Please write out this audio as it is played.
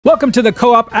Welcome to the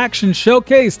Co-op Action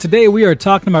Showcase. Today we are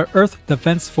talking about Earth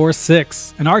Defense Force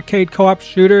 6, an arcade co-op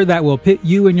shooter that will pit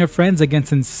you and your friends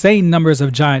against insane numbers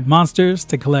of giant monsters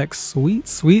to collect sweet,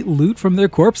 sweet loot from their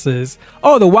corpses,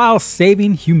 all the while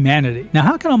saving humanity. Now,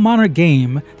 how can a modern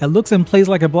game that looks and plays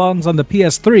like it belongs on the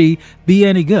PS3 be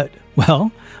any good?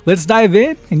 Well, let's dive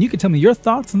in and you can tell me your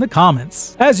thoughts in the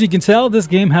comments. As you can tell, this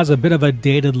game has a bit of a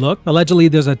dated look. Allegedly,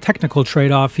 there's a technical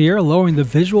trade-off here, lowering the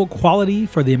visual quality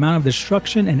for the amount of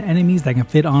destruction and enemies that can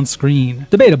fit on screen.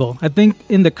 Debatable. I think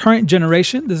in the current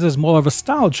generation, this is more of a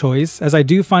style choice, as I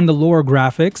do find the lower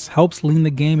graphics helps lean the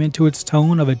game into its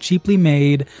tone of a cheaply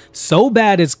made, so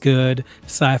bad it's good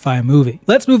sci-fi movie.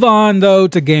 Let's move on though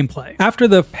to gameplay. After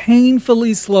the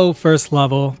painfully slow first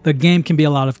level, the game can be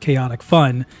a lot of chaotic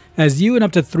fun, as you and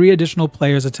up to 3 additional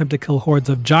players attempt to kill hordes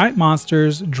of giant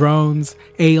monsters, drones,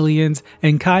 aliens,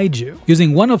 and kaiju,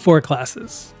 using one of 4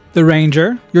 classes. The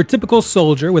Ranger, your typical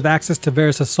soldier with access to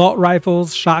various assault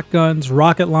rifles, shotguns,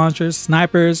 rocket launchers,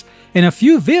 snipers, and a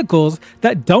few vehicles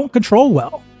that don't control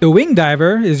well. The Wing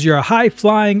Diver is your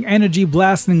high-flying,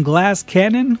 energy-blasting glass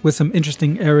cannon with some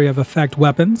interesting area of effect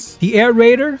weapons. The Air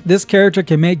Raider, this character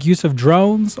can make use of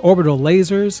drones, orbital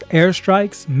lasers,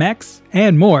 airstrikes, mechs,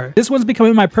 and more. This one's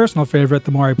becoming my personal favorite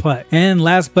the more I play. And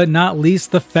last but not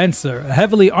least, the Fencer, a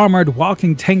heavily armored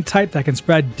walking tank type that can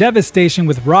spread devastation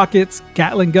with rockets,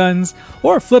 Gatling guns,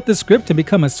 or flip the script to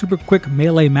become a super quick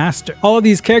melee master. All of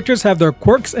these characters have their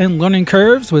quirks and learning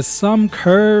curves, with some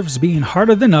curves being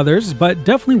harder than others, but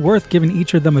definitely worth giving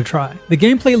each of them a try. The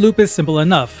gameplay loop is simple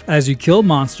enough. As you kill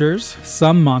monsters,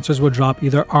 some monsters will drop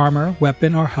either armor,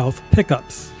 weapon, or health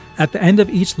pickups. At the end of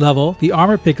each level, the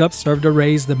armor pickups serve to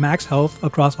raise the max health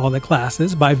across all the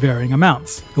classes by varying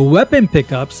amounts. The weapon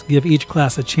pickups give each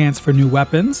class a chance for new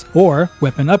weapons or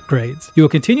weapon upgrades. You will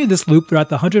continue this loop throughout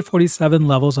the 147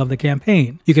 levels of the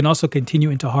campaign. You can also continue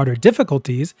into harder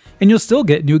difficulties and you'll still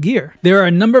get new gear. There are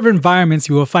a number of environments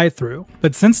you will fight through,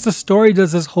 but since the story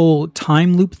does this whole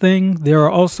time loop thing, there are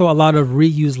also a lot of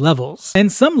reused levels.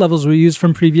 And some levels were used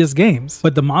from previous games,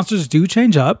 but the monsters do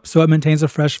change up, so it maintains a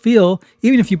fresh feel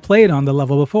even if you played on the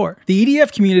level before. The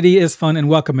EDF community is fun and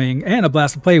welcoming and a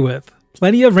blast to play with.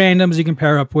 Plenty of randoms you can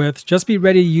pair up with. Just be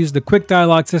ready to use the quick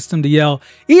dialogue system to yell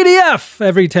EDF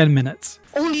every 10 minutes.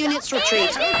 All units retreat.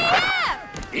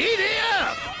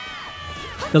 EDF!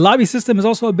 The lobby system is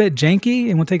also a bit janky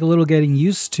and will take a little getting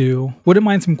used to. Wouldn't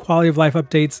mind some quality of life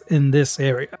updates in this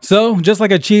area. So, just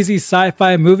like a cheesy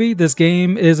sci-fi movie, this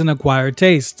game is an acquired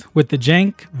taste, with the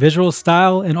jank, visual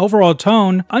style, and overall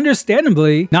tone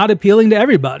understandably not appealing to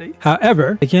everybody.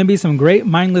 However, it can be some great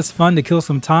mindless fun to kill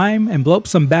some time and blow up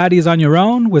some baddies on your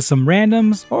own with some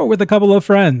randoms or with a couple of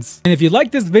friends. And if you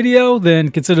like this video,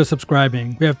 then consider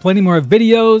subscribing. We have plenty more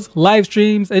videos, live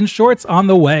streams, and shorts on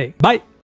the way. Bye!